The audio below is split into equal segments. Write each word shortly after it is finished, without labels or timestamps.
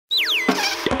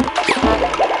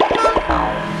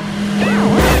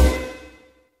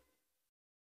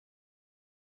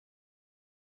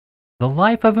The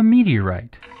life of a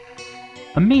meteorite.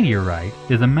 A meteorite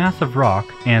is a mass of rock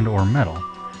and/or metal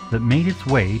that made its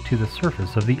way to the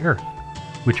surface of the Earth,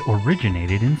 which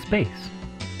originated in space.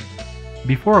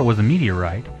 Before it was a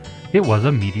meteorite, it was a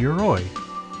meteoroid.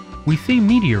 We see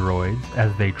meteoroids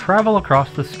as they travel across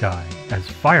the sky as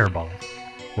fireballs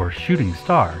or shooting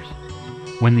stars.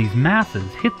 When these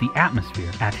masses hit the atmosphere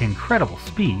at incredible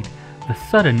speed, the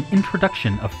sudden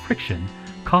introduction of friction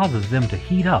causes them to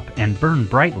heat up and burn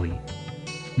brightly.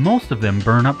 Most of them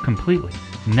burn up completely,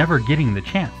 never getting the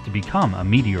chance to become a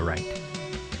meteorite.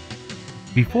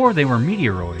 Before they were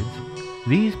meteoroids,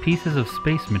 these pieces of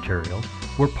space material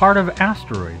were part of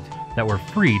asteroids that were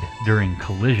freed during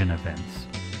collision events.